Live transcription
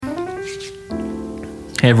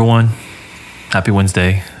Hey everyone, happy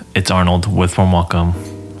Wednesday. It's Arnold with Warm Welcome.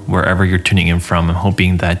 Wherever you're tuning in from, I'm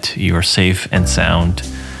hoping that you are safe and sound.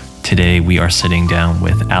 Today we are sitting down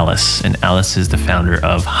with Alice, and Alice is the founder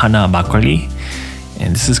of Hana Makgeolli.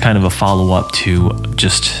 And this is kind of a follow-up to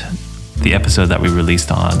just the episode that we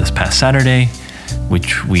released on this past Saturday,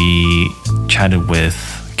 which we chatted with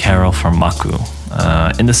Carol from Maku.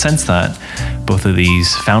 In the sense that both of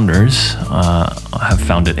these founders have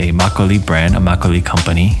founded a makgeolli brand, a makgeolli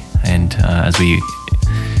company. And as we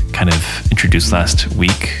kind of introduced last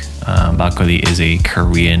week, makgeolli is a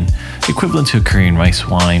Korean, equivalent to a Korean rice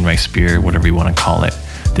wine, rice beer, whatever you want to call it.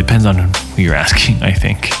 Depends on who you're asking, I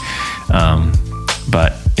think.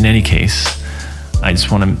 But in any case, I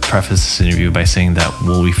just want to preface this interview by saying that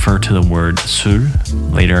we'll refer to the word 술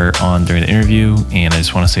later on during the interview. And I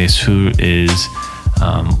just want to say 술 is,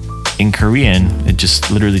 in Korean, it just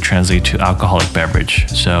literally translates to alcoholic beverage.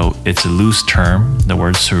 So it's a loose term, the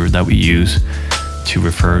word 술, that we use to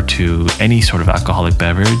refer to any sort of alcoholic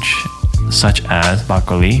beverage, such as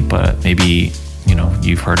makgeolli, but maybe,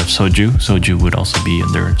 you've heard of soju. Soju would also be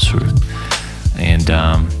under 술. And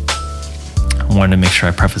I wanted to make sure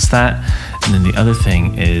I preface that. And then the other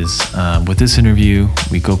thing is, with this interview,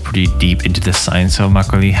 we go pretty deep into the science of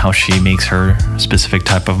makgeolli, how she makes her specific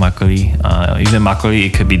type of makgeolli. Even makgeolli,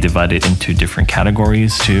 it could be divided into different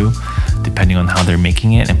categories too, depending on how they're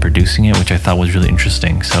making it and producing it, which I thought was really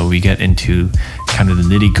interesting. So we get into kind of the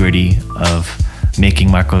nitty gritty of making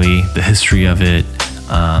makgeolli, the history of it.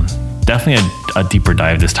 Definitely a deeper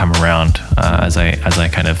dive this time around, as I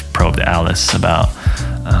kind of probed Alice about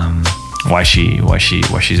why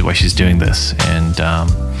she's doing this, and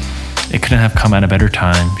it couldn't have come at a better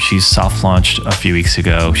time. She's soft launched a few weeks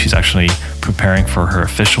ago. She's actually preparing for her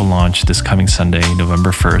official launch this coming Sunday,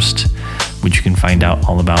 November 1st, which you can find out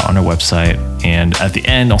all about on her website. And at the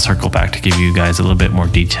end, I'll circle back to give you guys a little bit more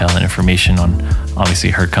detail and information on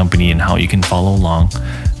obviously her company and how you can follow along.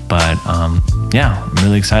 But yeah, I'm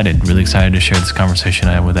really excited to share this conversation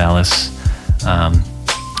I had with Alice.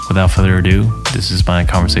 Without further ado, this is my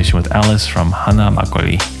conversation with Alice from Hana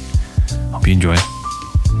Makgeolli. Hope you enjoy.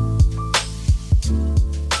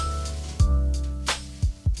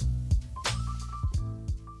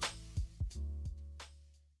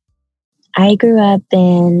 I grew up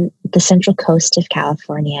in the central coast of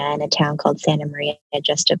California in a town called Santa Maria,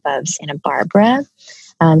 just above Santa Barbara.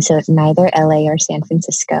 So neither LA or San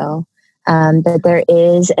Francisco. But there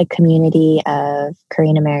is a community of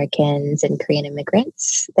Korean Americans and Korean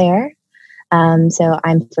immigrants there. So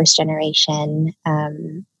I'm first generation.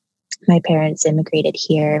 My parents immigrated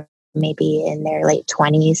here maybe in their late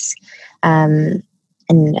 20s, and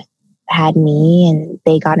had me, and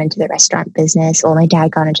they got into the restaurant business. Well, my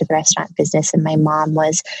dad got into the restaurant business, and my mom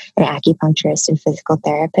was an acupuncturist and physical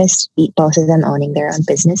therapist, both of them owning their own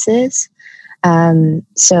businesses.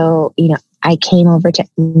 So, I came over to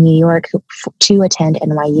New York to attend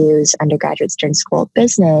NYU's undergraduate student school of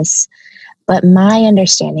business, but my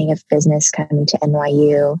understanding of business coming to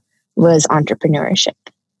NYU was entrepreneurship.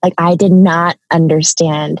 Like, I did not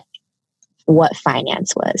understand what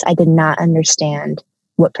finance was. I did not understand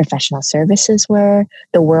what professional services were.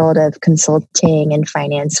 The world of consulting and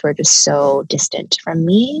finance were just so distant from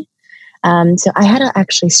me. So I had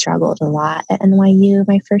actually struggled a lot at NYU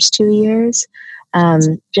my first 2 years.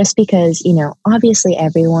 Just because, obviously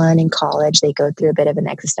everyone in college, they go through a bit of an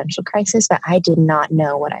existential crisis, but I did not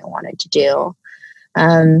know what I wanted to do.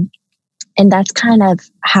 And that's kind of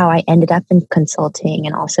how I ended up in consulting.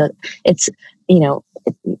 And also it's,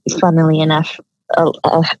 funnily enough,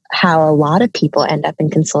 how a lot of people end up in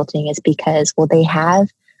consulting is because, well, they have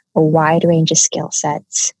a wide range of skill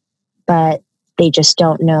sets, but they just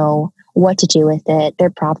don't know what to do with it. They're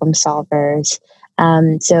problem solvers.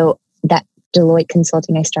 So that Deloitte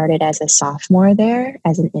Consulting, I started as a sophomore there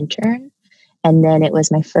as an intern. And then it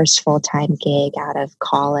was my first full-time gig out of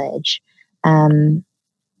college. And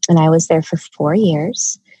I was there for 4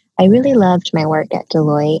 years. I really loved my work at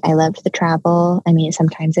Deloitte. I loved the travel. I mean,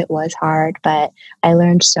 sometimes it was hard, but I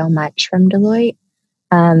learned so much from Deloitte.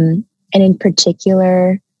 And in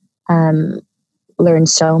particular, learned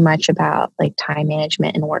so much about like time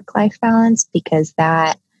management and work-life balance, because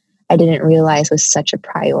that I didn't realize was such a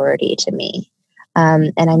priority to me.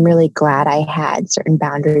 And I'm really glad I had certain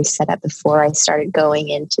boundaries set up before I started going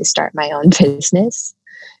in to start my own business.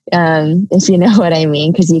 If you know what I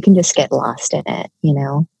mean, because you can just get lost in it,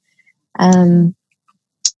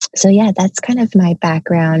 So yeah, that's kind of my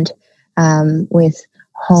background with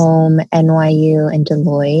Home, NYU, and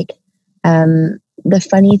Deloitte. The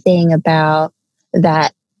funny thing about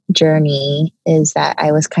that journey is that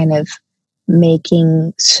I was kind of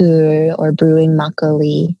making sur or brewing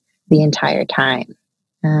makgeolli the entire time.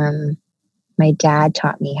 My dad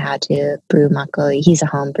taught me how to brew makgeolli. He's a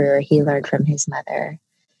home brewer. He learned from his mother,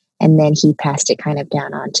 and then he passed it kind of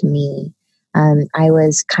down on to me. I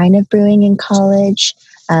was kind of brewing in college.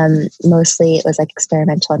 Mostly it was like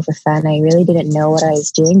experimental and for fun. I really didn't know what I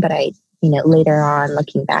was doing, but later on,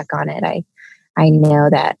 looking back on it, I know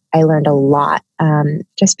that I learned a lot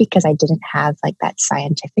just because I didn't have like that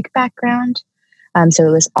scientific background. So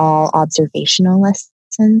it was all observational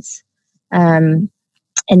lessons.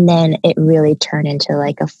 And then it really turned into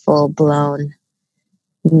like a full blown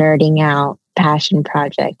nerding out passion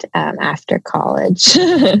project after college.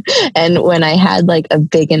 And when I had like a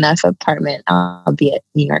big enough apartment, albeit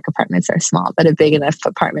New York apartments are small, but a big enough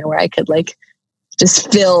apartment where I could like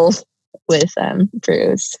just fill with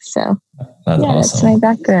brews. So that's awesome. That's my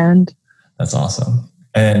background. That's awesome.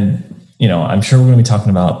 And I'm sure we're going to be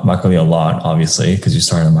talking about makgeolli a lot, obviously, because you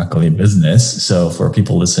started a makgeolli business. So for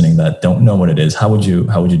people listening that don't know what it is, how would you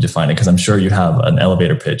define it? Because I'm sure you have an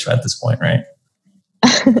elevator pitch at this point, right?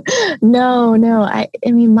 No. I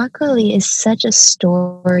mean, makgeolli is such a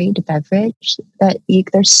storied beverage that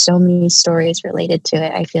there's so many stories related to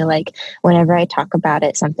it. I feel like whenever I talk about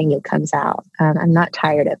it, something new comes out. I'm not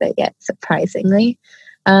tired of it yet, surprisingly.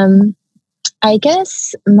 I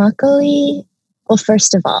guess makgeolli. Well,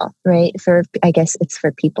 first of all, right, I guess it's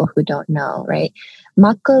for people who don't know, right?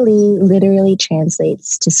 Makgeolli literally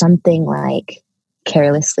translates to something like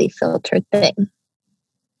carelessly filtered thing,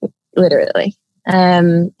 literally.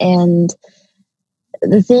 And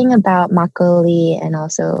the thing about makgeolli, and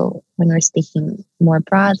also when we're speaking more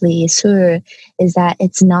broadly, sur, is that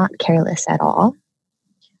it's not careless at all.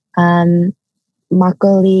 Makgeolli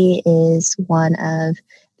is one of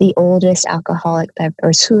the oldest alcoholic beverage,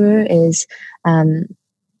 or sur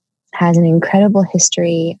has an incredible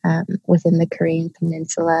history within the Korean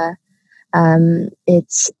Peninsula.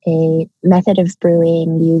 It's a method of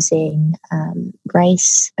brewing using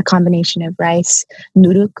rice, a combination of rice,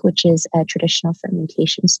 nuruk, which is a traditional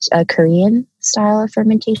fermentation, a Korean style of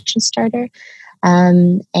fermentation starter,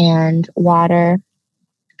 and water.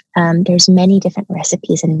 There's many different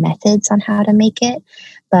recipes and methods on how to make it,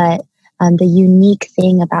 but the unique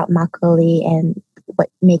thing about makgeolli and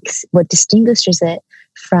what distinguishes it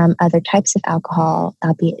from other types of alcohol,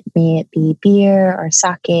 albeit may it be beer or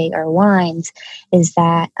sake or wines, is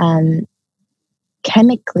that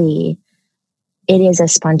chemically it is a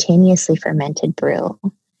spontaneously fermented brew.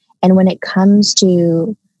 And when it comes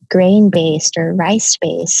to grain-based or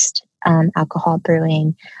rice-based alcohol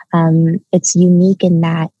brewing, it's unique in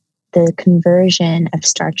that the conversion of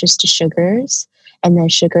starches to sugars and then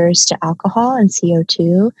sugars to alcohol and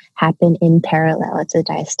CO2 happen in parallel. It's a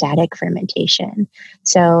diastatic fermentation.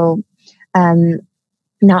 So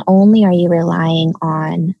not only are you relying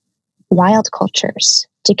on wild cultures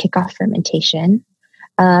to kick off fermentation,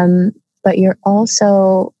 but you're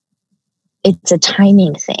also, it's a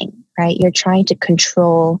timing thing, right? You're trying to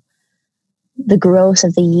control the growth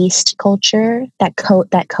of the yeast culture that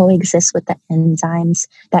coexists with the enzymes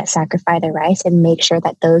that saccharify the rice, and make sure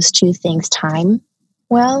that those two things time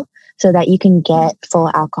well so that you can get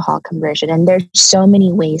full alcohol conversion. And there's so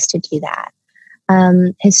many ways to do that.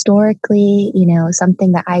 Historically,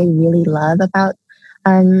 something that I really love about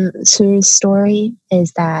Sur's story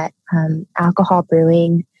is that alcohol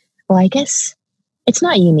brewing, well, I guess it's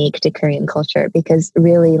not unique to Korean culture, because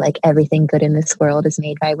really like everything good in this world is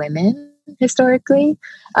made by women historically.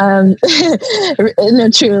 No,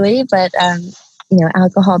 truly, but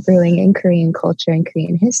alcohol brewing in Korean culture and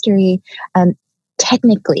Korean history,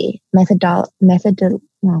 technically the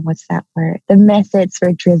methods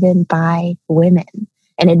were driven by women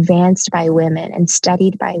and advanced by women and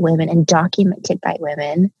studied by women and documented by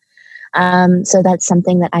women. So that's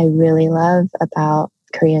something that I really love about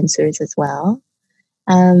Korean surs as well.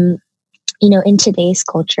 In today's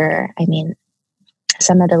culture, I mean,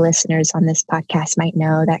 some of the listeners on this podcast might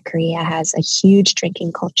know that Korea has a huge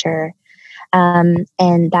drinking culture, and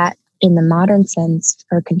that in the modern sense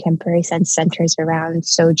or contemporary sense centers around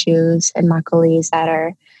sojus and makgeollis that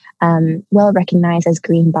are well recognized as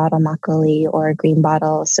green bottle makgeolli or green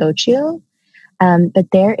bottle soju. But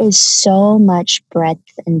there is so much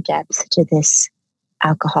breadth and depth to this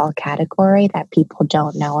alcohol category that people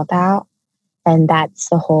don't know about. And that's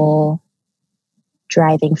the whole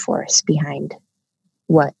driving force behind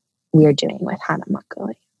what we're doing with Hana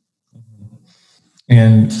Makgeolli.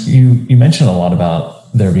 And you mentioned a lot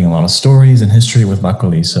about there being a lot of stories and history with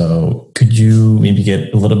makgeolli. So could you maybe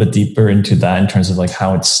get a little bit deeper into that in terms of like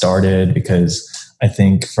how it started? Because I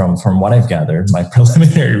think from what I've gathered, my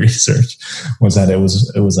preliminary research was that it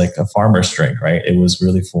was like a farmer's drink, right? It was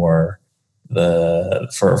really for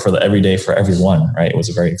the everyday, for everyone, right? It was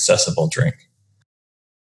a very accessible drink.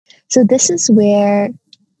 So this is where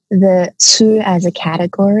the sur as a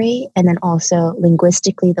category, and then also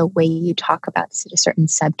linguistically, the way you talk about certain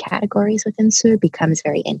subcategories within sur becomes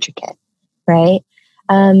very intricate, right?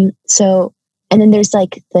 And then there's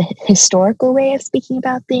like the historical way of speaking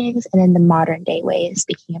about things, and then the modern day way of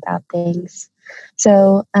speaking about things.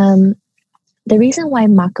 So the reason why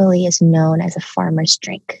makgeolli is known as a farmer's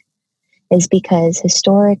drink is because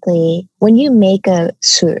historically, when you make a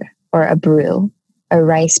sur or a brew, a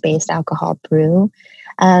rice-based alcohol brew,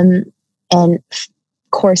 and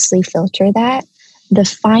coarsely filter that, the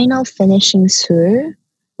final finishing sur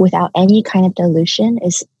without any kind of dilution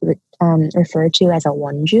is referred to as a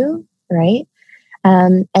wonju, right?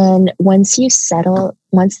 And once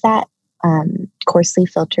that coarsely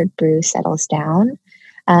filtered brew settles down,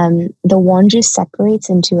 the wonju separates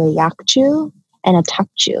into a yakju and a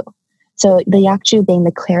takju. So the yakju being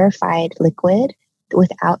the clarified liquid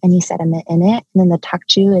without any sediment in it, and then the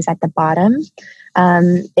takju is at the bottom.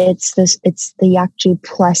 It's the yakju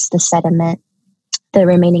plus the sediment, the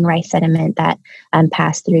remaining rice sediment that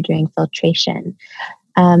passed through during filtration.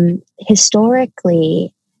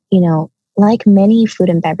 Historically, like many food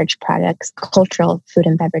and beverage products, cultural food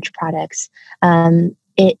and beverage products,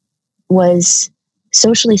 it was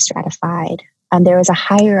socially stratified. There was a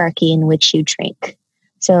hierarchy in which you drink.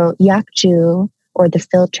 So yakju, or the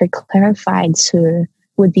filtered clarified sur,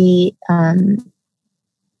 would be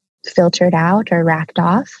filtered out or racked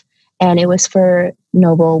off, and it was for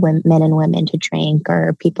noble men and women to drink,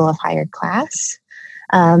 or people of higher class.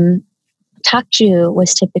 Takju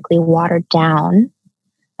was typically watered down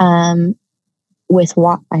with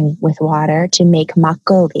water to make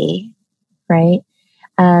makgeolli, right?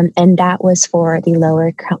 And that was for the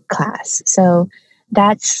lower class. So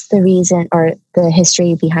that's the reason, or the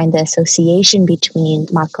history behind the association between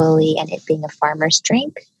makgeolli and it being a farmer's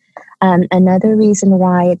drink. Another reason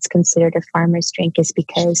why it's considered a farmer's drink is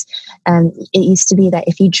because it used to be that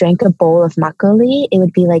if you drank a bowl of makgeolli, it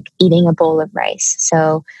would be like eating a bowl of rice.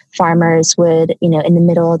 So farmers would, in the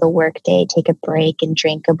middle of the workday, take a break and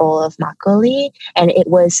drink a bowl of makgeolli, and it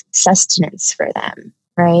was sustenance for them,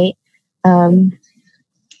 right?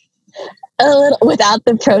 A little without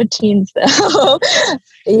the proteins, though.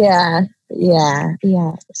 Yeah.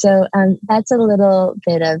 So that's a little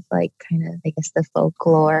bit of like kind of, I guess, the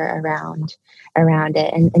folklore around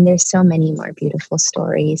it, and there's so many more beautiful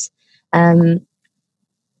stories.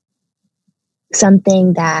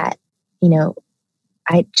 Something that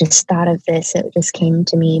I just thought of this; it just came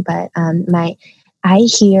to me. But I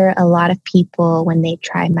hear a lot of people when they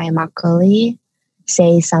try my makgeolli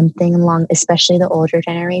say something along, especially the older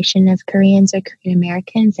generation of Koreans or Korean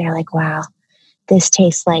Americans. They're like, "Wow, this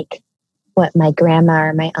tastes like what my grandma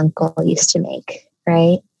or my uncle used to make,"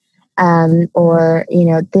 right? Or,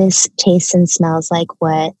 this tastes and smells like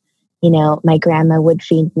what, my grandma would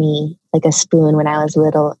feed me, like a spoon when I was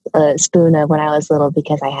little,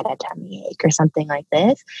 because I had a tummy ache or something like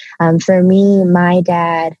this. For me, my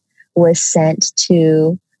dad was sent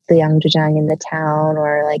to the yangjujang in the town,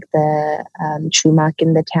 or like the chumak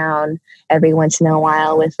in the town every once in a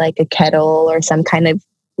while with like a kettle or some kind of,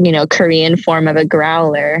 Korean form of a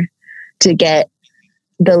growler, to get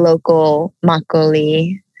the local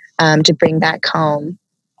makgeolli, to bring back home.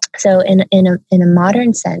 So in a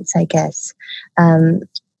modern sense, I guess, I'm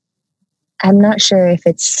not sure if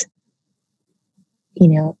it's,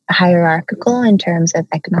 hierarchical in terms of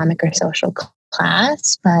economic or social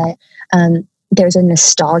class, but there's a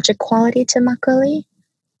nostalgic quality to makgeolli.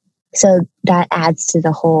 So that adds to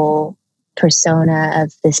the whole persona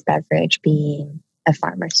of this beverage being a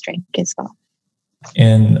farmer's drink as well.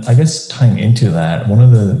 And I guess tying into that, one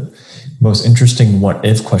of the most interesting what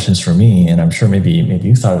if questions for me, and I'm sure maybe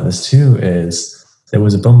you thought of this too, is there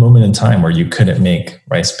was a moment in time where you couldn't make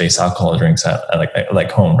rice-based alcohol drinks at like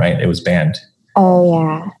home, right? It was banned.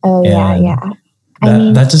 Yeah.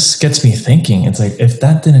 That just gets me thinking. It's like, if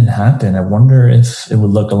that didn't happen, I wonder if it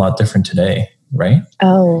would look a lot different today, right?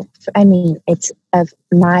 Oh, I mean, it's of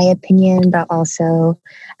my opinion, but also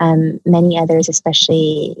many others,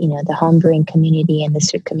 especially, the homebrewing community and the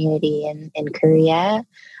sur community in Korea.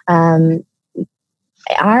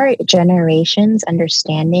 Our generation's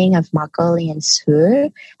understanding of makgeolli and sur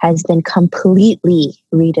has been completely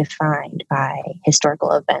redefined by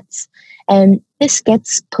historical events. And this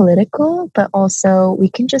gets political, but also we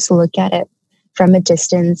can just look at it from a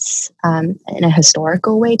distance in a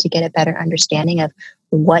historical way to get a better understanding of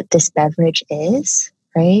what this beverage is,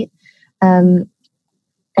 right?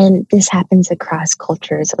 And this happens across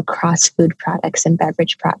cultures, across food products and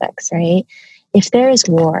beverage products, right? If there is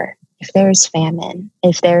war, if there is famine,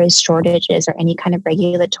 if there is shortages or any kind of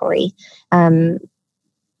regulatory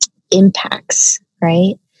impacts,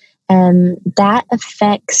 right? That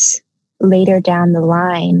affects later down the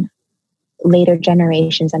line, later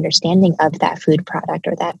generations' understanding of that food product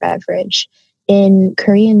or that beverage. In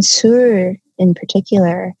Korean Sur, in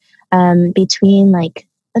particular, between like,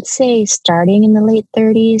 let's say starting in the late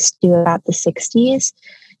 30s to about the 60s,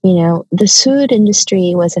 the food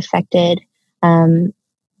industry was affected, and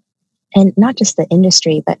not just the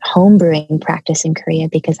industry, but home brewing practice in Korea,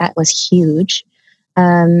 because that was huge,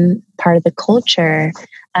 part of the culture.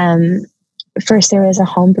 First, there was a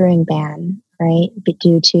home brewing ban, right,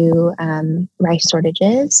 due to rice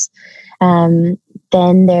shortages.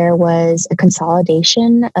 Then there was a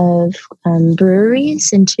consolidation of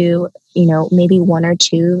breweries into, maybe one or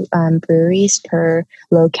two breweries per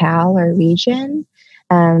locale or region.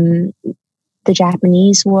 The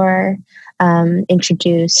Japanese War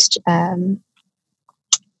introduced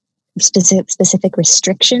specific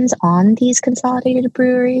restrictions on these consolidated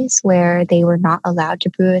breweries, where they were not allowed to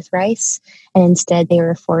brew with rice, and instead they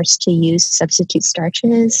were forced to use substitute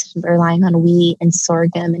starches, relying on wheat and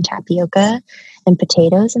sorghum and tapioca and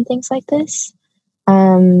potatoes and things like this.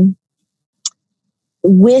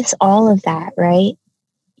 With all of that, right,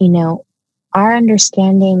 our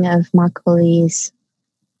understanding of makgeollis,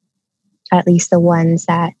 at least the ones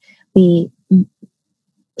that we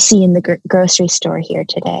see in the grocery store here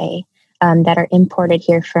today, that are imported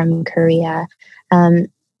here from Korea,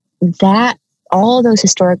 that all those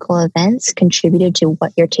historical events contributed to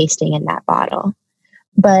what you're tasting in that bottle.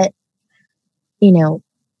 But,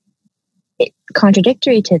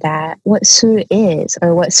 contradictory to that, what sur is,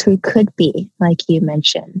 or what sur could be, like you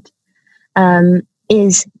mentioned,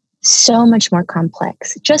 is so much more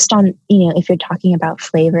complex. Just on, if you're talking about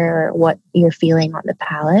flavor or what you're feeling on the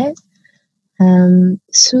palate.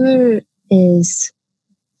 Sur is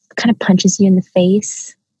kind of punches you in the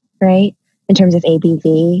face, right? In terms of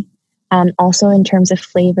ABV. Also in terms of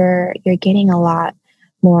flavor, you're getting a lot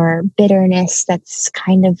more bitterness that's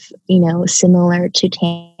kind of, similar to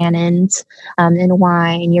tannins. In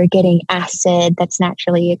wine, you're getting acid that's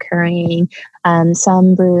naturally occurring.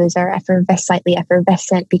 Some brews are slightly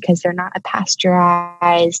effervescent because they're not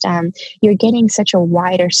pasteurized. You're getting such a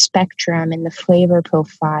wider spectrum in the flavor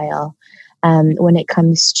profile when it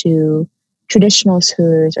comes to traditional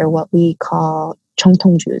surs, or what we call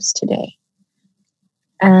정통주s today.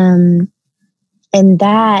 And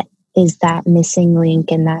that is that missing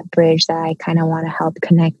link in that bridge that I kind of want to help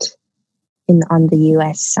connect on the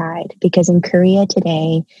US side. Because in Korea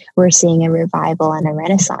today, we're seeing a revival and a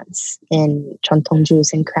renaissance in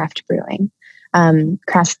정통주s and craft brewing.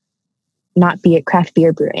 Craft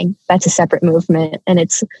beer brewing. That's a separate movement, and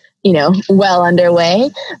it's, well underway,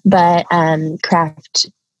 but craft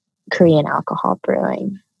Korean alcohol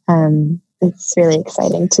brewing. It's really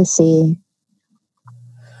exciting to see.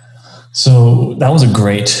 So that was a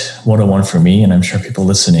great 101 for me, and I'm sure people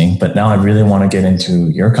listening, but now I really want to get into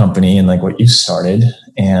your company and like what you started.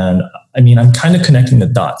 And I mean, I'm kind of connecting the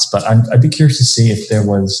dots, but I'd be curious to see if there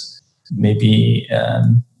was maybe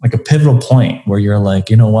like a pivotal point where you're like,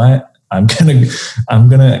 you know what? I'm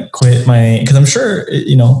gonna quit because I'm sure,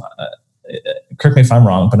 correct me if I'm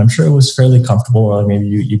wrong, but I'm sure it was fairly comfortable, or maybe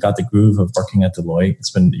you got the groove of working at Deloitte.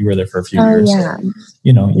 You were there for a few years. Yeah.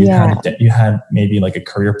 So, you had maybe like a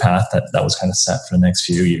career path that was kind of set for the next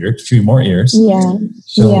few more years. Yeah.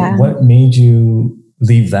 So what made you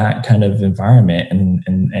leave that kind of environment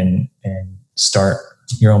and start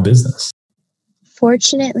your own business?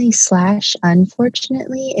 Fortunately /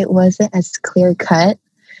 unfortunately, it wasn't as clear cut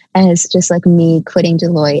as just like me quitting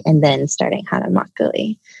Deloitte and then starting Hana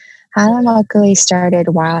Makgeolli. Hana Makgeolli started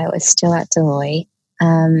while I was still at Deloitte.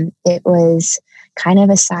 It was kind of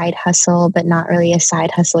a side hustle, but not really a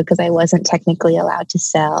side hustle because I wasn't technically allowed to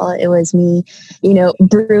sell. It was me,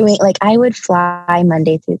 brewing. Like I would fly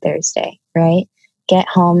Monday through Thursday, right? Get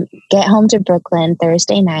home to Brooklyn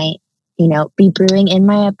Thursday night, be brewing in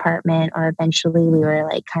my apartment, or eventually we were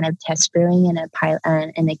like kind of test brewing in a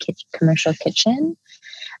commercial kitchen.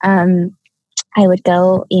 I would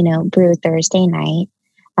go, brew Thursday night.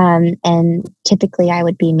 And typically I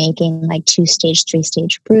would be making like 2-stage,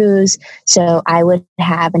 3-stage brews. So I would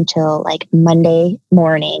have until like Monday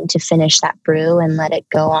morning to finish that brew and let it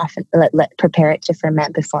go off and prepare it to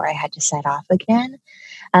ferment before I had to set off again.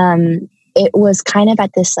 It was kind of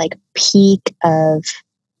at this like peak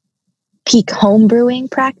home brewing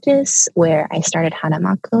practice where I started Hana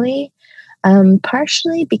Makgeolli,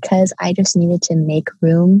 partially because I just needed to make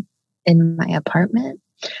room in my apartment.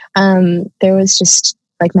 There was just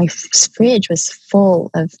like my fridge was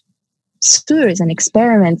full of screws and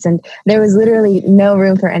experiments, and there was literally no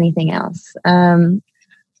room for anything else.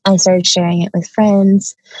 I started sharing it with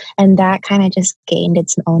friends, and that kind of just gained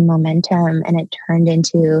its own momentum, and it turned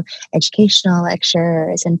into educational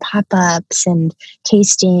lectures and pop-ups and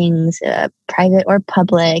tastings, private or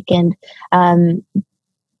public. And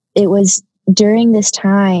it was during this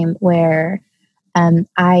time where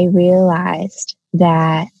I realized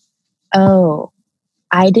that, oh,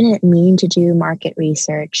 I didn't mean to do market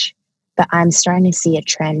research, but I'm starting to see a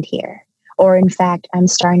trend here. Or in fact, I'm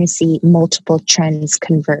starting to see multiple trends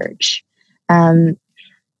converge.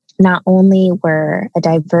 Not only were a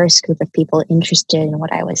diverse group of people interested in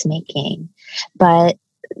what I was making, but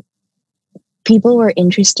people were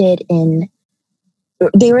interested in,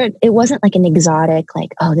 it wasn't like an exotic,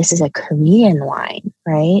 like, oh, this is a Korean wine,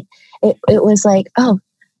 right? It was like, oh,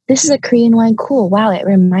 this is a Korean wine. Cool. Wow. It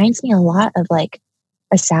reminds me a lot of like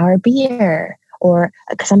a sour beer or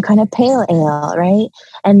some kind of pale ale, right?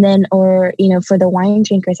 And then, or, for the wine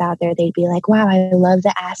drinkers out there, they'd be like, wow, I love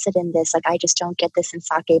the acid in this. Like, I just don't get this in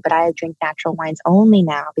sake, but I drink natural wines only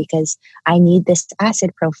now because I need this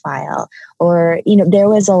acid profile. Or, there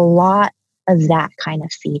was a lot of that kind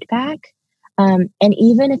of feedback. And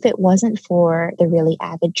even if it wasn't for the really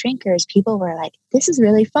avid drinkers, people were like, this is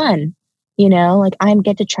really fun. Like I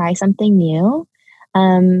get to try something new.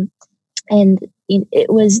 And it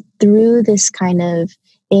was through this kind of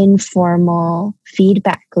informal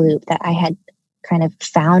feedback loop that I had kind of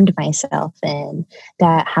found myself in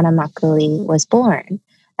that Hana Makgeolli was born.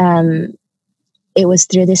 It was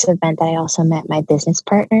through this event that I also met my business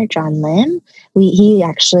partner, John Lim. He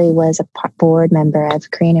actually was a board member of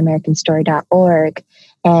KoreanAmericanStory.org.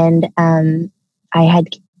 And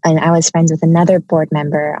I was friends with another board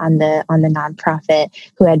member on the nonprofit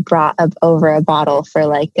who had brought over a bottle for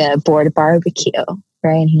like a board barbecue,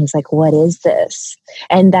 right? And he was like, "What is this?"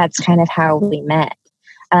 And that's kind of how we met.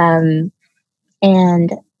 And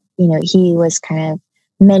he was kind of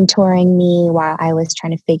mentoring me while I was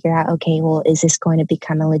trying to figure out, okay, well, is this going to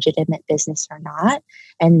become a legitimate business or not?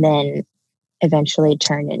 And then eventually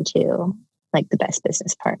turned into like the best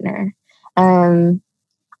business partner.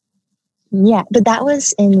 Yeah, but that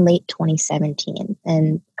was in late 2017,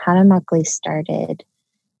 and Hana Makgeolli started,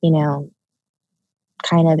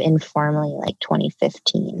 kind of informally like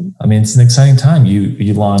 2015. I mean, it's an exciting time.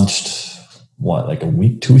 You launched what, like a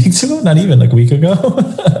week, 2 weeks ago? Not even like a week ago,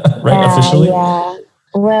 right? Officially. Yeah.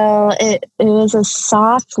 Well, it was a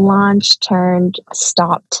soft launch turned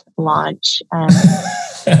stopped launch.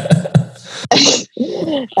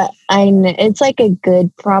 It's like a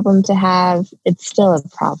good problem to have. It's still a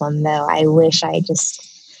problem though. I wish I just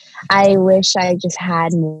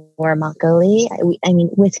had more makgeolli. I mean,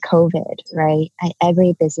 with COVID, right?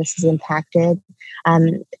 Every business is impacted,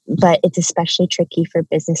 but it's especially tricky for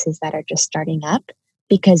businesses that are just starting up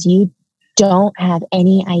because you don't have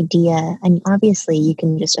any idea. I mean, obviously, you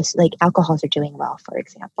can just like alcohols are doing well, for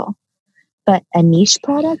example, but a niche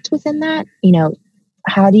product within that,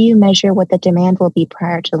 how do you measure what the demand will be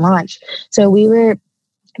prior to launch? So we were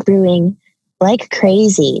brewing like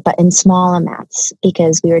crazy, but in small amounts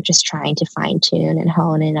because we were just trying to fine tune and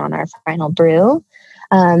hone in on our final brew.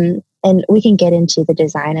 And we can get into the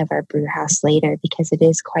design of our brew house later because it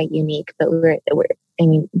is quite unique. But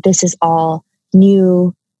this is all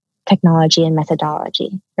new technology and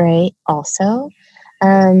methodology, right? Also.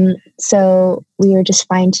 So we were just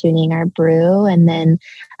fine tuning our brew, and then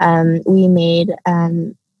we made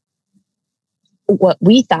what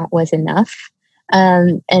we thought was enough.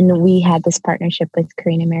 And we had this partnership with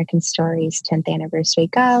Korean American Stories 10th anniversary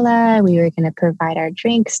gala. We were going to provide our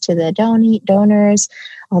drinks to the donors,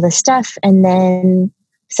 all the stuff. And then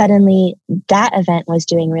suddenly that event was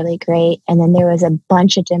doing really great. And then there was a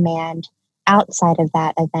bunch of demand outside of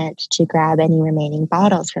that event to grab any remaining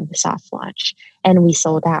bottles from the soft launch. And we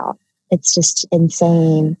sold out. It's just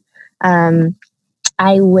insane.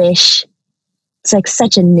 I wish it's like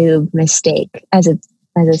such a noob mistake as a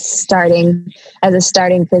starting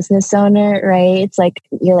business owner, right? It's like,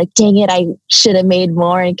 you're like, dang it, I should have made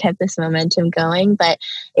more and kept this momentum going. But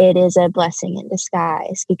it is a blessing in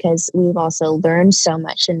disguise because we've also learned so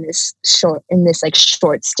much in this short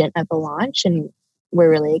stint of a launch. And we're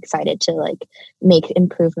really excited to like make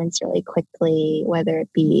improvements really quickly, whether it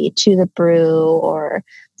be to the brew or,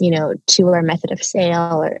 to our method of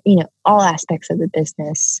sale or, all aspects of the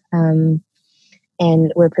business. And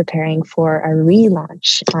we're preparing for a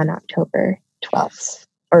relaunch on October 12th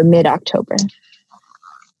or mid-October.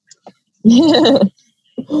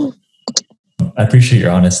 I appreciate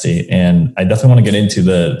your honesty, and I definitely want to get into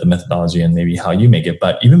the methodology and maybe how you make it.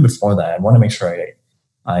 But even before that, I want to make sure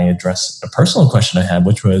I address a personal question I had,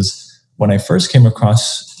 which was when I first came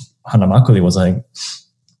across Hanamakuli, was like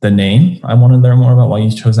the name. I want to learn more about why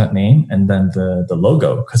you chose that name, and then the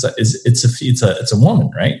logo, because it's a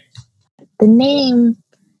woman, right? The name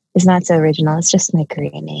is not so original. It's just my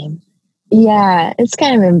Korean name. Yeah, it's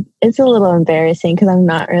it's a little embarrassing because I'm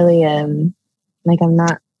not really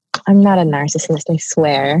I'm not a narcissist, I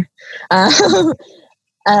swear.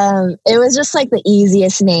 It was just like the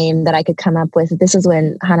easiest name that I could come up with. This is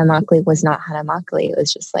when Hanamakuli was not Hanamakuli. It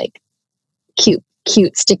was just like cute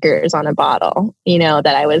stickers on a bottle,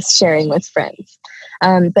 that I was sharing with friends.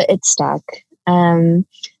 But it stuck. The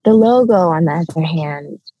logo, on the other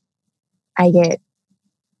hand,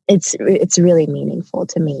 it's really meaningful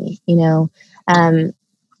to me.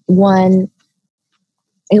 One,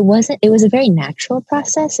 it was a very natural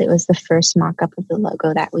process. It was the first mock-up of the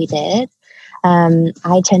logo that we did.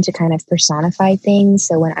 I tend to kind of personify things.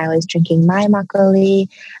 So when I was drinking my makgeolli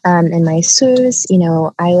and my sours,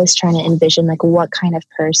 I was trying to envision like what kind of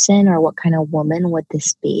person or what kind of woman would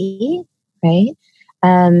this be, right?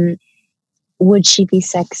 Would she be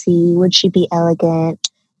sexy? Would she be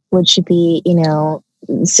elegant? Would she be,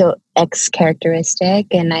 so X characteristic?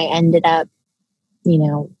 And I ended up,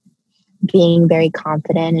 being very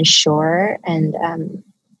confident and sure, and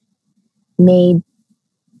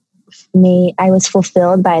I was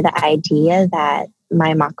fulfilled by the idea that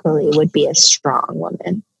my makgeolli would be a strong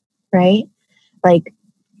woman, right? Like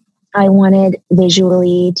I wanted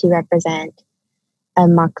visually to represent a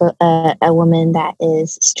woman that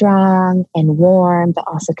is strong and warm, but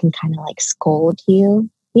also can kind of like scold you,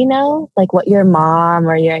 like what your mom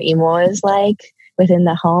or your imo is like within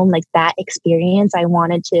the home. Like that experience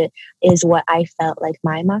is what I felt like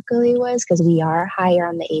my makgeolli was, because we are higher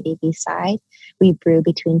on the ABV side. We brew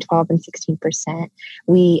between 12 and 16%.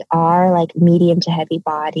 We are like medium to heavy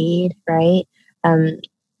bodied, right? In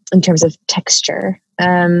terms of texture.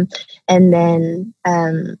 And then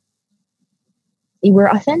we're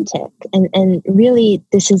authentic. And really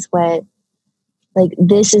this is the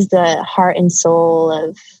heart and soul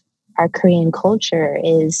of our Korean culture,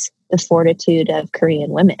 is the fortitude of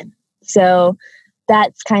Korean women. So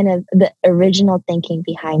that's kind of the original thinking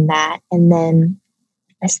behind that. And then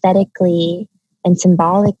aesthetically and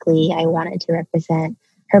symbolically, I wanted to represent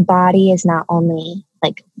her body is not only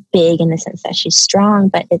like big in the sense that she's strong,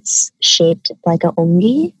 but it's shaped like a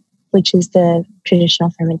ongi, which is the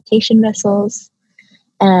traditional fermentation vessels.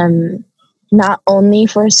 Not only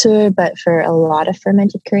for sour, but for a lot of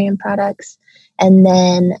fermented Korean products. And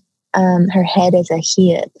then her head is a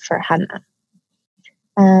hyut for hana.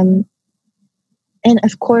 And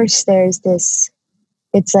of course, there's this,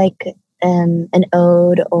 it's like an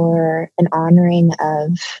ode or an honoring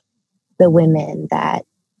of the women that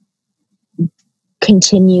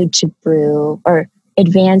continued to brew, or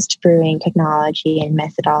advanced brewing technology and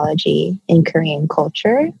methodology in Korean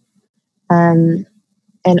culture.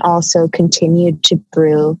 And also continued to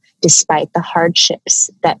brew despite the hardships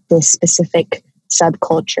that this specific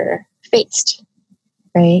subculture faced,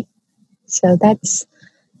 right? So that's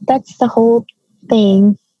the whole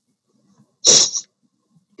thing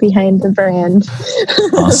behind the brand.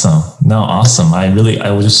 Awesome. No, awesome. I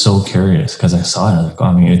was just so curious because I saw it. I was like,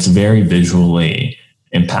 I mean, it's very visually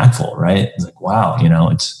impactful, right? It's like, wow,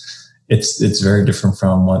 it's very different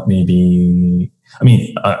from what maybe. I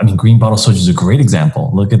mean, green bottle soju is a great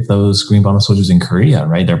example. Look at those green bottle sojus in Korea,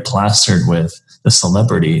 right? They're plastered with the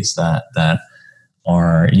celebrities that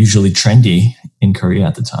are usually trendy in Korea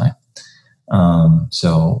at the time.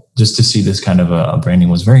 So just to see this kind of a branding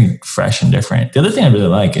was very fresh and different. The other thing I really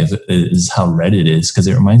like is how red it is, because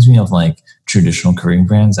it reminds me of like traditional Korean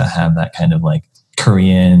brands that have that kind of like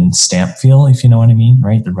Korean stamp feel, if you know what I mean,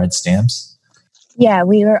 right? The red stamps. Yeah,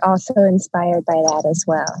 we were also inspired by that as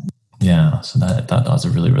well. Yeah, so that was a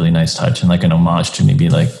really, really nice touch, and like an homage to maybe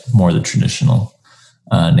like more the traditional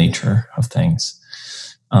nature of things.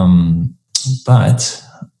 But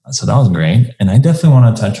so that was great, and I definitely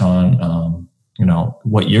want to touch on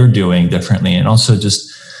what you're doing differently, and also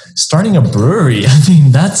just starting a brewery. I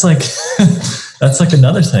mean, that's like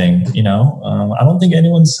another thing. I don't think I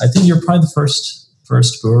think you're probably the first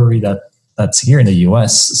brewery that's here in the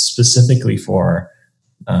U.S. specifically for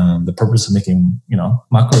the purpose of making,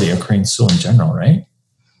 makgeolli or Korean soul in general, right?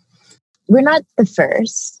 We're not the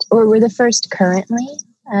first, or we're the first currently,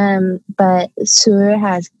 but sour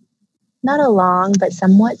has not a long, but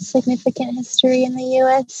somewhat significant history in the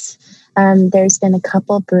U.S. There's been a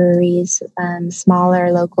couple breweries,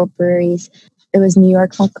 smaller local breweries. It was New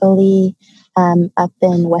York Makgeolli, up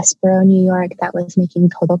in Westboro, New York, that was making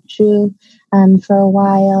tteokju for a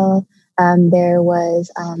while. There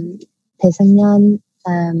was Paesangyeon,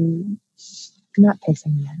 not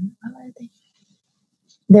Paesangyeon, what were they?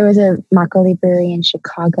 There was a makgeolli brewery in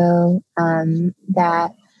Chicago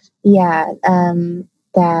that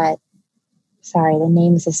sorry, the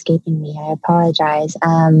name is escaping me. I apologize.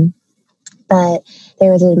 But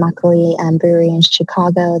there was a makgeolli brewery in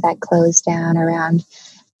Chicago that closed down around,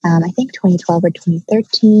 I think 2012 or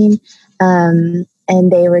 2013.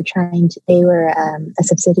 And they were a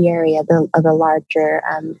subsidiary of a larger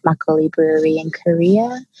makgeolli brewery in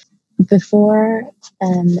Korea before.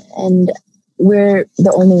 And we're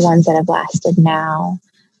the only ones that have lasted now.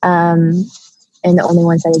 And the only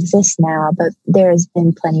ones that exist now, but there's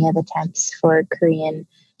been plenty of attempts for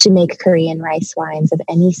to make Korean rice wines of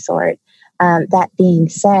any sort. That being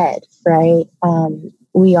said, right,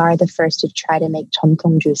 we are the first to try to make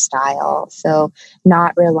jeonteongju style. So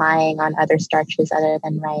not relying on other starches other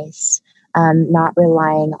than rice, not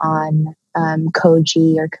relying on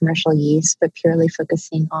koji or commercial yeast, but purely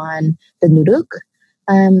focusing on the nuruk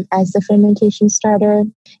as the fermentation starter,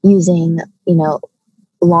 using,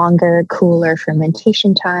 longer, cooler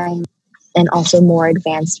fermentation time, and also more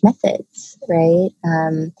advanced methods, right?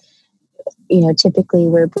 Typically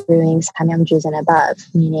we're brewing samyeongjus and above,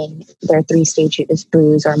 meaning there are 3 stages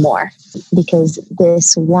brews or more, because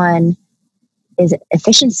this one is an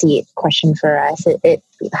efficiency question for us. It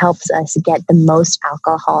helps us get the most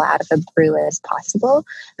alcohol out of a brew as possible,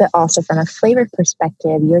 but also from a flavor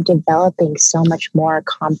perspective, you're developing so much more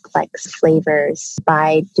complex flavors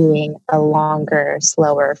by doing a longer,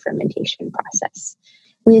 slower fermentation process.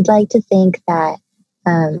 We'd like to think that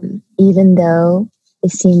even though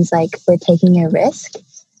it seems like we're taking a risk,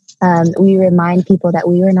 we remind people that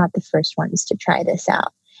we were not the first ones to try this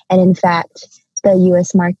out. And in fact, the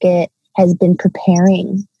US market has been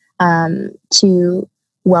preparing to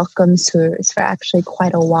welcome sours for actually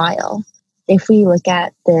quite a while. If we look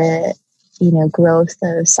at the growth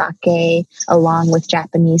of sake along with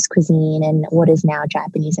Japanese cuisine and what is now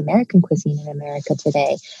Japanese American cuisine in America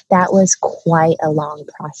today, that was quite a long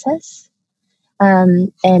process.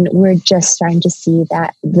 And we're just starting to see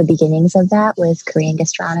that the beginnings of that with Korean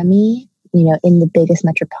gastronomy. In the biggest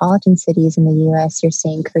metropolitan cities in the US, you're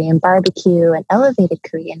seeing Korean barbecue and elevated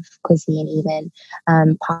Korean cuisine even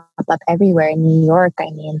pop up everywhere. In New York,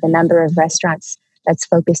 the number of restaurants that's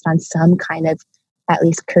focused on some kind of at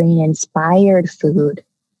least Korean-inspired food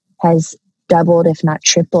has doubled, if not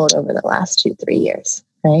tripled, over the last 2-3 years,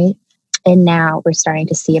 right? And now we're starting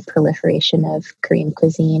to see a proliferation of Korean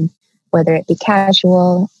cuisine, whether it be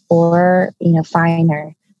casual or,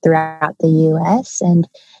 finer throughout the US. And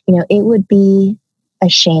it would be a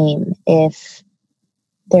shame if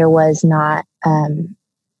there was not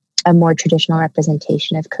a more traditional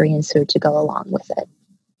representation of Korean food to go along with it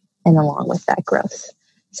and along with that growth.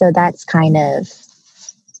 So that's kind of,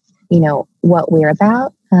 what we're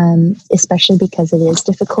about, especially because it is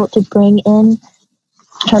difficult to bring in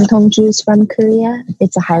jeonteongjus from Korea.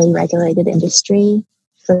 It's a highly regulated industry,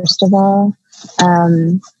 first of all.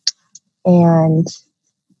 And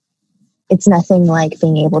it's nothing like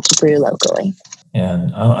being able to brew locally.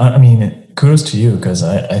 And kudos to you, because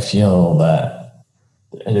I feel that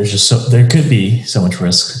there could be so much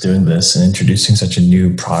risk doing this and introducing such a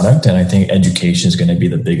new product. And I think education is going to be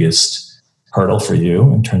the biggest hurdle for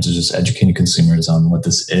you in terms of just educating consumers on what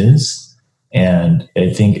this is. And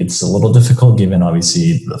I think it's a little difficult given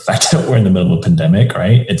obviously the fact that we're in the middle of a pandemic,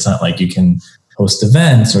 right? It's not like you can host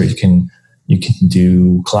events or you can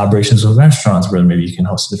do collaborations with restaurants where maybe you can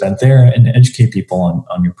host an event there and educate people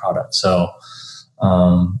on your product. So,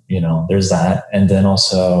 there's that. And then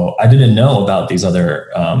also, I didn't know about these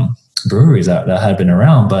other breweries that had been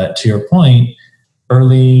around, but to your point,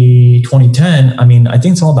 early 2010, I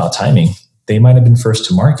think it's all about timing. They might have been first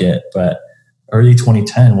to market, but early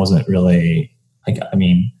 2010 wasn't really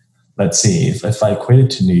let's see, if I equate it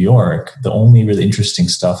to New York, the only really interesting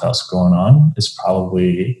stuff that was going on is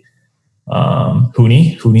probably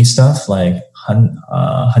Huni stuff like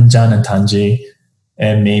Hanjan and Tanji,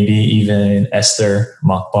 and maybe even Esther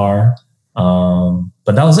Makbar.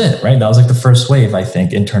 But that was it, right? That was like the first wave, I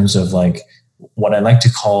think, in terms of like what I like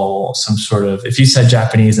to call some sort of, if you said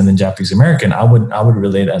Japanese and then Japanese American, I would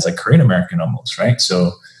relate it as like Korean American almost, right?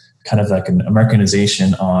 So kind of like an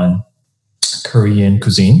Americanization on Korean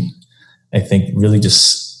cuisine, I think really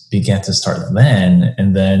just began to start then.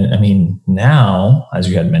 And then, now, as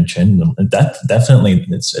you had mentioned, that definitely,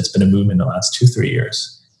 it's been a movement in the last 2-3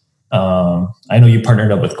 years. I know you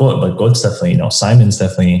partnered up with Goat, but Goat's definitely, Simon's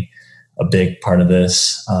definitely a big part of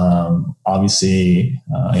this. Obviously,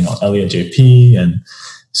 Elliot JP and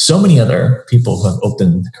so many other people who have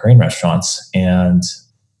opened Korean restaurants. And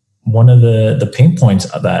one of the pain points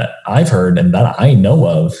that I've heard and that I know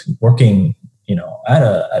of working,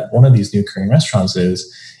 at one of these new Korean restaurants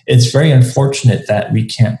is it's very unfortunate that we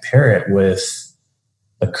can't pair it with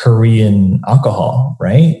a Korean alcohol,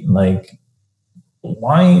 right? Like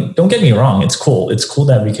wine, don't get me wrong, it's cool. It's cool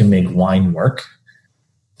that we can make wine work,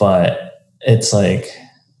 but it's like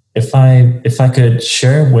if I could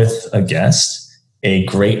share with a guest a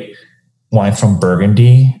great wine from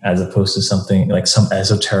Burgundy as opposed to something like some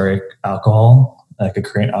esoteric alcohol, like a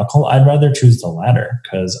Korean alcohol, I'd rather choose the latter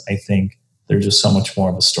because I think there's just so much more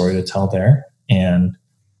of a story to tell there. And,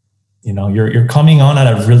 you're coming on at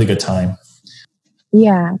a really good time.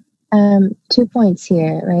 Yeah. 2 points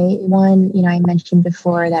here, right? One, I mentioned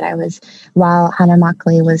before that while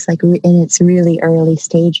Hanamakli was like in its really early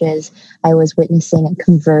stages, I was witnessing a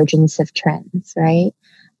convergence of trends, right?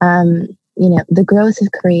 The growth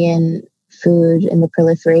of Korean food and the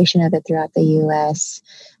proliferation of it throughout the US,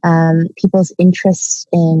 people's interest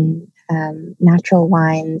in natural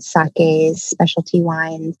wines, sakes, specialty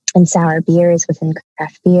wines, and sour beers within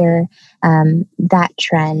craft beer, that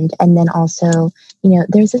trend. And then also,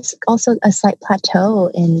 there's also a slight plateau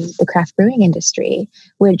in the craft brewing industry,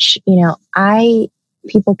 which,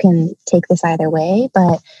 people can take this either way,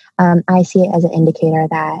 but I see it as an indicator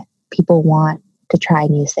that people want to try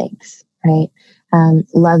new things, right?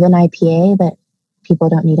 Love an IPA, but people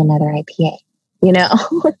don't need another IPA,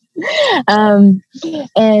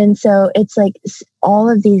 and so it's like all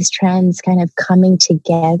of these trends kind of coming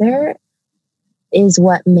together is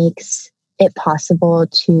what makes it possible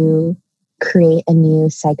to create a new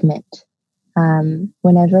segment.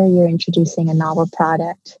 Whenever you're introducing a novel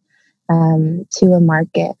product to a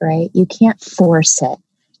market, right, you can't force it.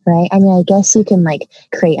 Right. I mean, I guess you can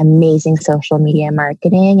create amazing social media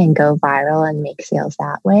marketing and go viral and make sales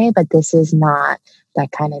that way. But this is not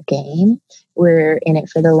that kind of game. We're in it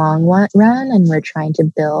for the long run, and we're trying to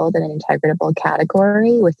build an integratable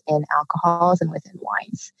category within alcohols and within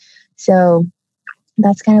wines. So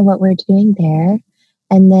that's kind of what we're doing there.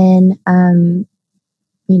 And then,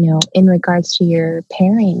 in regards to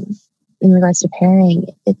pairing,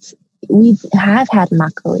 we have had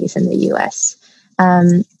makgeollis in the U.S.,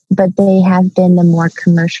 but they have been the more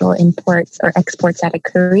commercial imports or exports out of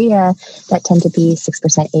Korea that tend to be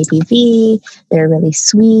 6% ABV. They're really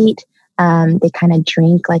sweet. They kind of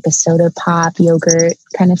drink like a soda pop yogurt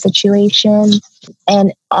kind of situation.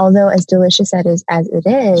 And although as delicious as it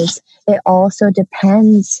is, it also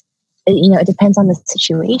depends. It depends on the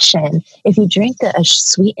situation. If you drink a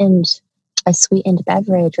sweetened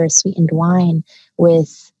beverage or a sweetened wine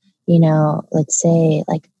with, let's say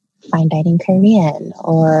like fine dining Korean,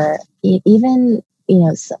 or even,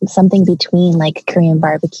 something between like Korean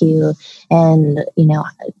barbecue and,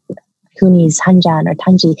 Huni's Hanjan or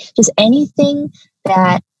Tanji, just anything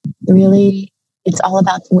that really, it's all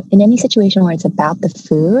about, in any situation where it's about the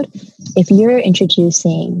food, if you're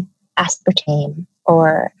introducing aspartame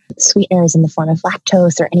or sweeteners in the form of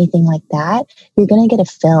lactose or anything like that, you're going to get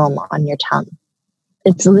a film on your tongue.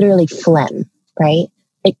 It's literally phlegm, right?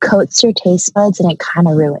 It coats your taste buds and it kind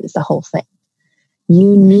of ruins the whole thing.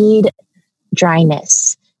 You need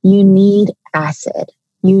dryness. You need acid.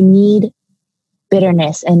 You need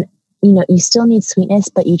bitterness. And, you still need sweetness,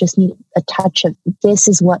 but you just need a touch of, this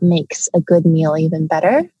is what makes a good meal even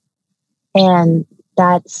better. And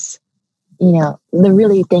that's, the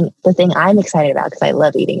thing I'm excited about, because I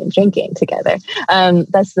love eating and drinking together.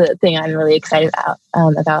 That's the thing I'm really excited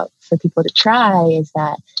about for people to try, is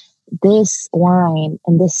that this wine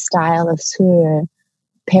and this style of sur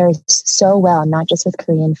pairs so well, not just with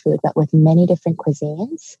Korean food, but with many different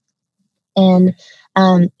cuisines. And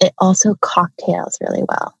it also cocktails really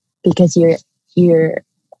well, because you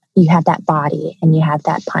have that body and you have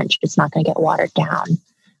that punch. It's not going to get watered down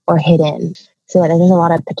or hidden. So there's a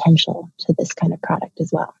lot of potential to this kind of product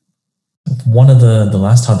as well. One of the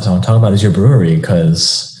last topics I want to talk about is your brewery,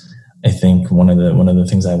 because I think one of the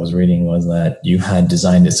things I was reading was that you had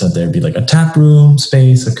designed it so there'd be like a tap room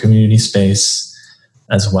space, a community space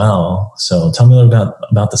as well. So tell me a little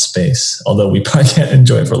about the space, although we probably can't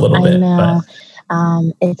enjoy it for a little bit. Know.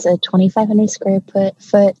 It's a 2,500 square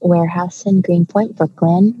foot warehouse in Greenpoint,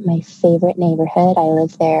 Brooklyn, my favorite neighborhood. I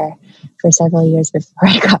lived there for several years before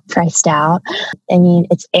I got priced out. I mean,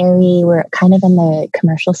 it's airy. We're kind of in the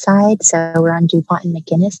commercial side. So we're on DuPont and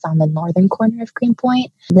McGinnis on the northern corner of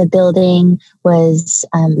Greenpoint. The building was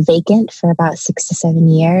vacant for about 6 to 7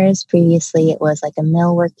 years. Previously, it was like a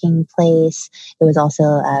millworking place. It was also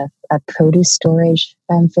a a produce storage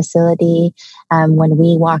facility. When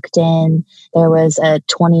we walked in, there was a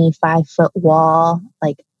 25-foot wall,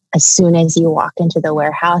 like as soon as you walk into the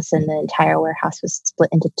warehouse, and the entire warehouse was split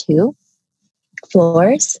into 2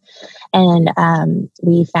 floors. And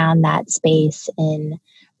we found that space in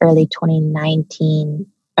early 2019,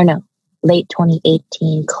 or no, late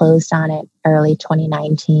 2018, closed on it early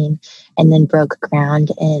 2019, and then broke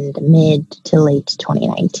ground in mid to late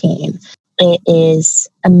 2019. It is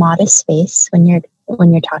a modest space when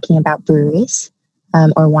you're talking about breweries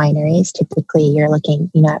or wineries. Typically, you're looking,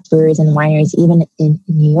 at breweries and wineries. Even in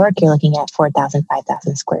New York, you're looking at 4,000,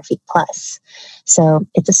 5,000 square feet plus. So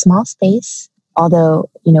it's a small space. Although,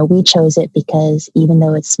 we chose it because even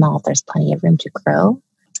though it's small, there's plenty of room to grow.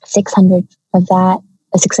 600 of the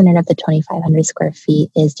 2,500 square feet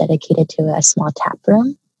is dedicated to a small tap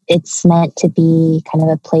room. It's meant to be kind of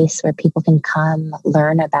a place where people can come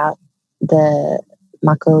learn about the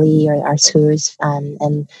makgeolli or our tours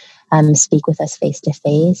and speak with us face to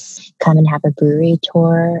face, come and have a brewery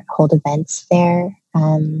tour, hold events there.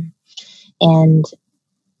 And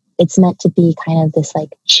it's meant to be kind of this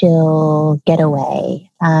like chill getaway.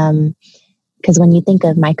 Because when you think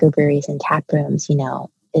of microbreweries and tap rooms,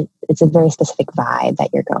 it's a very specific vibe that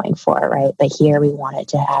you're going for, right? But here we wanted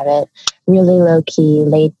to have it really low key,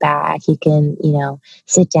 laid back. You can,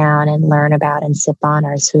 sit down and learn about and sip on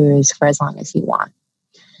our tours for as long as you want.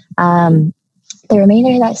 The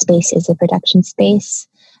remainder of that space is a production space.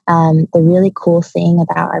 The really cool thing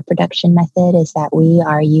about our production method is that we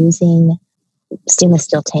are using stainless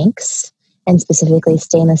steel tanks, and specifically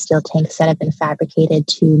stainless steel tanks that have been fabricated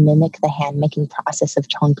to mimic the hand-making process of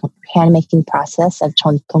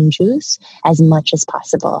chontung juice as much as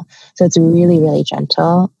possible. So it's really, really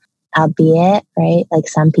gentle, albeit, right? Like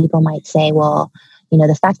some people might say, well,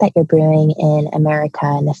 the fact that you're brewing in America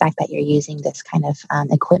and the fact that you're using this kind of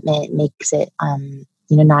equipment makes it,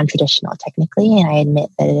 non-traditional technically. And I admit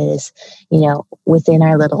that it is, within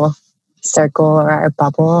our little circle or our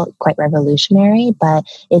bubble, quite revolutionary, but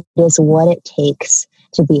it is what it takes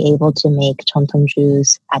to be able to make chontung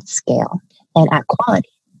juice at scale and at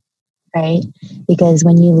quality, right? Because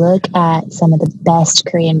when you look at some of the best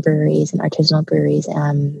Korean breweries and artisanal breweries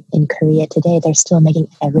in Korea today, they're still making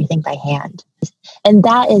everything by hand. And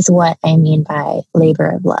that is what I mean by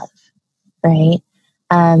labor of love, right?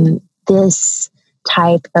 This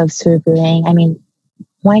type of sur brewing,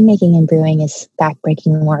 winemaking and brewing is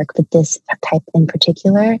backbreaking work, but this type in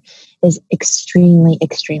particular is extremely,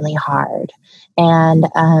 extremely hard. And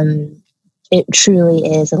it truly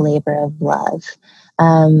is a labor of love.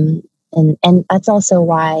 And that's also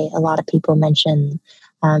why a lot of people mention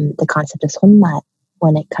the concept of 손맛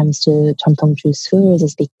when it comes to chontung juice tours,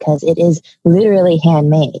 is because it is literally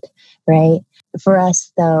handmade, right? For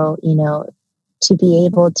us, though, to be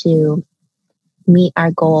able to meet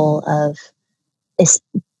our goal of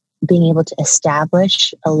being able to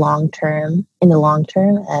establish in the long term,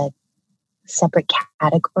 a separate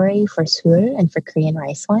category for sur and for Korean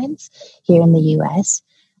rice wines here in the US.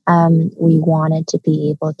 We wanted to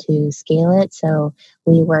be able to scale it. So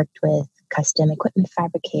we worked with custom equipment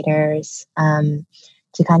fabricators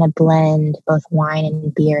to kind of blend both wine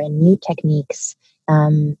and beer and new techniques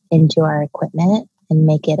into our equipment and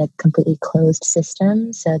make it a completely closed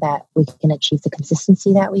system so that we can achieve the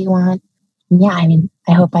consistency that we want. Yeah,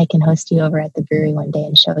 I hope I can host you over at the brewery one day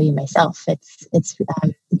and show you myself. It's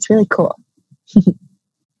really cool.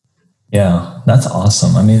 Yeah, that's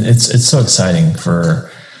awesome. It's so exciting to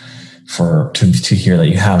hear that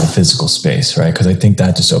you have a physical space, right? Because I think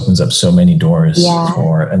that just opens up so many doors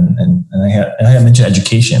for and I mentioned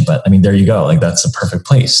education, but there you go. Like that's a perfect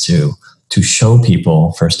place to show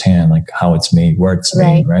people firsthand like how it's made, where it's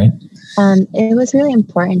made, right? It was really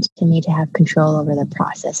important to me to have control over the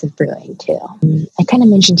process of brewing too. I kind of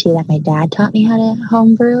mentioned to you that my dad taught me how to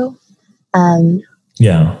home brew.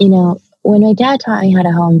 When my dad taught me how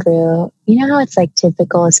to home brew, you know how it's like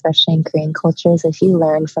typical, especially in Korean cultures, if you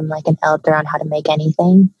learn from like an elder on how to make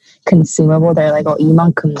anything consumable, they're like, oh,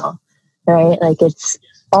 이만큼 넣어, right? Like it's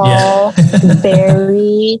all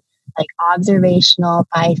very like observational,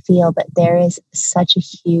 I feel, but there is such a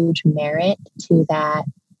huge merit to that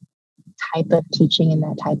type of teaching and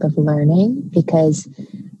that type of learning, because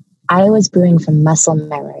I was brewing from muscle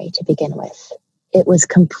memory to begin with. It was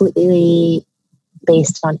completely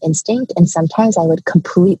based on instinct, and sometimes I would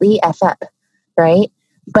completely F up, right?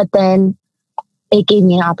 But then it gave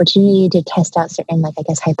me an opportunity to test out certain,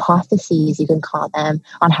 hypotheses, you can call them,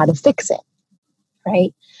 on how to fix it,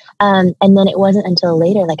 right? And then it wasn't until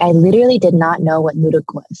later, I literally did not know what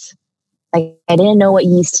nuruk was. I didn't know what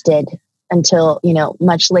yeast did until,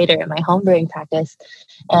 much later in my home brewing practice.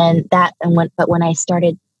 But when I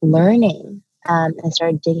started learning, and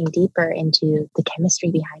started digging deeper into the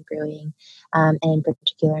chemistry behind brewing, and in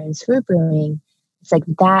particular in fruit brewing, it's like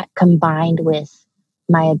that combined with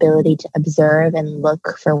my ability to observe and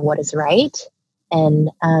look for what is right.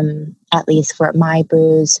 And at least for my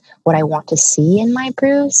brews, what I want to see in my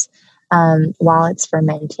brews while it's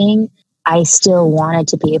fermenting, I still wanted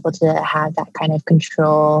to be able to have that kind of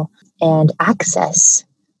control and access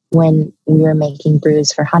when we were making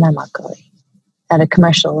brews for Hana Makgeolli at a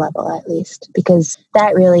commercial level, at least, because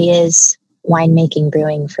that really is winemaking,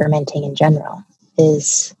 brewing, fermenting in general,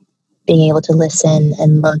 is being able to listen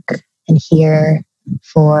and look and hear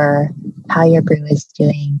for how your brew is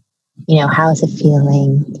doing. How is it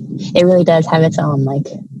feeling? It really does have its own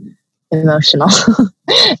emotional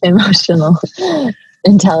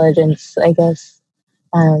intelligence, I guess.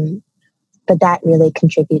 But that really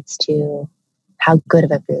contributes to how good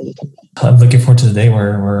of a brew you can make. I'm looking forward to the day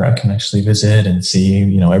where I can actually visit and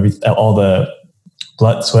see, all the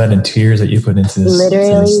blood, sweat, and tears that you put into this.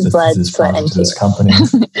 Literally blood, sweat, and tears. This company.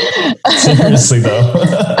 Seriously,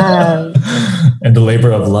 though. And the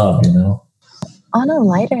labor of love, On a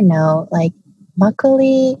lighter note,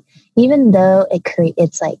 makgeolli, even though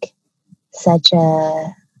it's such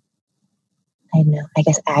a, I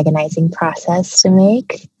guess agonizing process to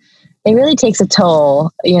make, it really takes a toll,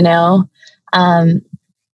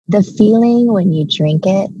 the feeling when you drink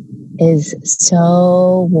it is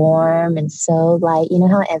so warm and so light. You know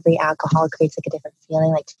how every alcohol creates a different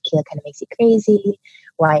feeling, tequila kind of makes you crazy,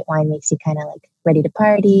 white wine makes you kind of ready to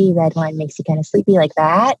party, red wine makes you kind of sleepy,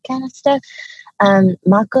 that kind of stuff.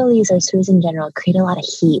 Makgeollis or fruits in general create a lot of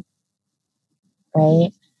heat,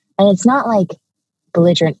 right? And it's not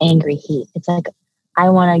belligerent, angry heat. It's I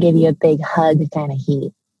want to give you a big hug kind of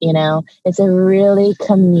heat, It's a really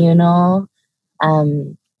communal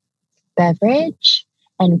beverage.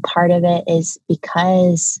 And part of it is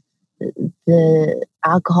because the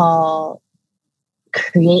alcohol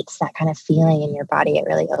creates that kind of feeling in your body. It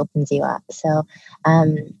really opens you up. So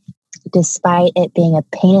despite it being a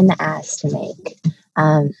pain in the ass to make,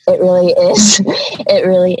 it really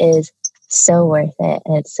is so worth it.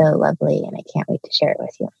 And it's so lovely. And I can't wait to share it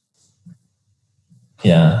with you.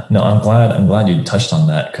 Yeah, no, I'm glad you touched on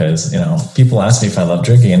that, because, people ask me if I love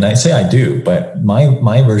drinking, and I say I do, but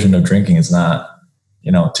my version of drinking is not,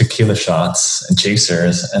 tequila shots and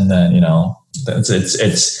chasers. And then,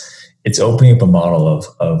 it's opening up a bottle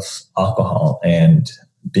of alcohol and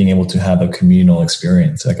being able to have a communal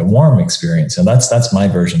experience, a warm experience. And that's my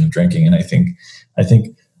version of drinking. And I think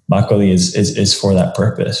makgeolli is for that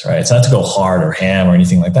purpose, right? It's not to go hard or ham or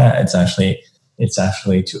anything like that. It's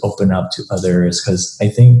actually to open up to others, because I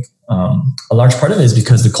think a large part of it is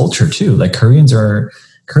because the culture too. Koreans are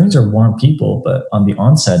warm people, but on the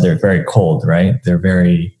onset they're very cold, right?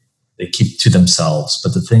 They keep to themselves.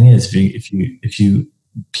 But the thing is, if you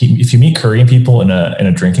meet Korean people in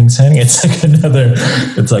a drinking setting, it's another.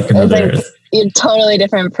 You're a totally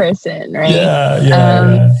different person, right?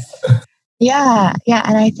 Yeah.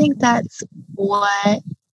 And I think that's what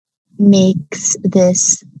makes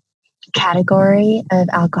this category of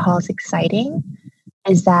alcohols exciting,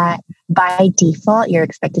 is that by default you're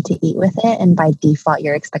expected to eat with it, and by default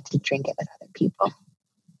you're expected to drink it with other people.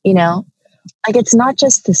 It's not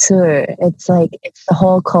just the sur, it's the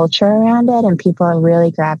whole culture around it, and people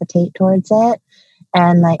really gravitate towards it.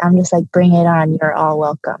 And I'm just bring it on, you're all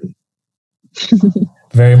welcome.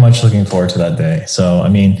 Very much looking forward to that day. So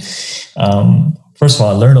first of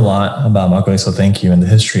all, I learned a lot about makgeolli, so thank you, and the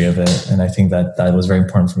history of it. And I think that was very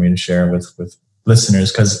important for me to share with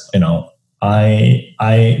listeners, because,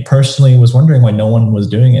 I personally was wondering why no one was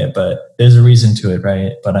doing it, but there's a reason to it,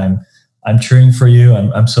 right? But I'm cheering for you.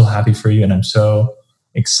 I'm so happy for you, and I'm so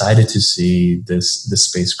excited to see this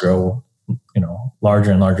space grow,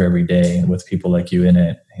 larger and larger every day, with people like you in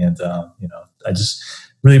it. And I just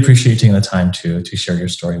really appreciate you taking the time to share your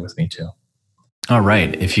story with me too. All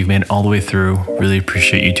right. If you've made it all the way through, really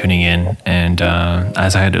appreciate you tuning in. And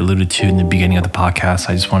as I had alluded to in the beginning of the podcast,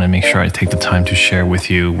 I just want to make sure I take the time to share with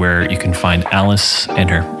you where you can find Alice and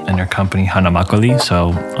her company, Hana Makgeolli. So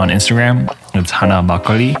on Instagram, it's Hana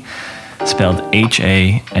Makgeolli, spelled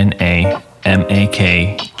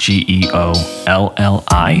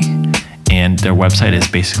HANAMAKGEOLLI. And their website is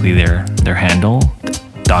basically their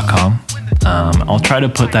handle.com. I'll try to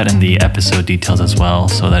put that in the episode details as well,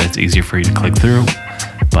 so that it's easier for you to click through.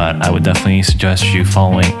 But I would definitely suggest you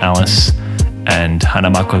following Alice and Hana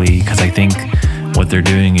Makgeolli, because I think what they're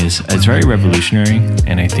doing is very revolutionary.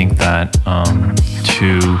 And I think that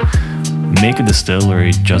to make a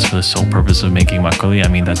distillery just for the sole purpose of making makgeolli, I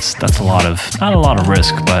mean, that's a lot of, not a lot of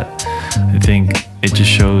risk, but I think it just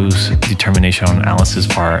shows determination on Alice's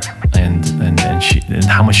part and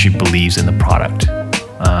how much she believes in the product.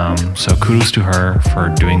 So kudos to her for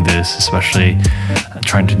doing this, especially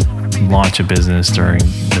trying to launch a business during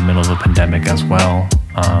the middle of a pandemic as well.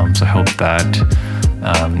 So I hope that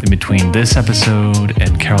in between this episode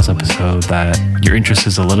and Carol's episode that your interest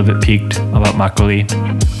is a little bit piqued about makgeolli.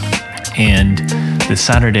 And this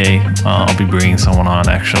Saturday, I'll be bringing someone on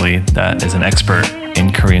actually that is an expert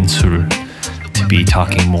in Korean sul to be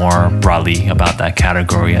talking more broadly about that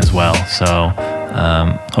category as well. So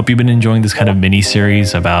hope you've been enjoying this kind of mini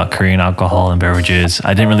series about Korean alcohol and beverages.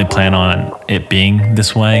 I didn't really plan on it being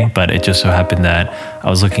this way, but it just so happened that I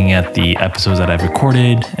was looking at the episodes that I've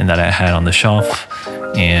recorded and that I had on the shelf,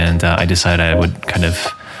 and I decided I would kind of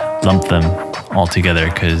lump them all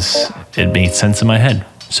together because it made sense in my head.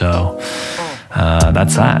 So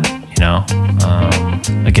that's that,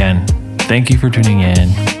 Again, thank you for tuning in.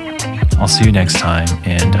 I'll see you next time.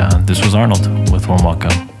 And this was Arnold with Warm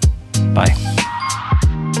Welcome. Bye.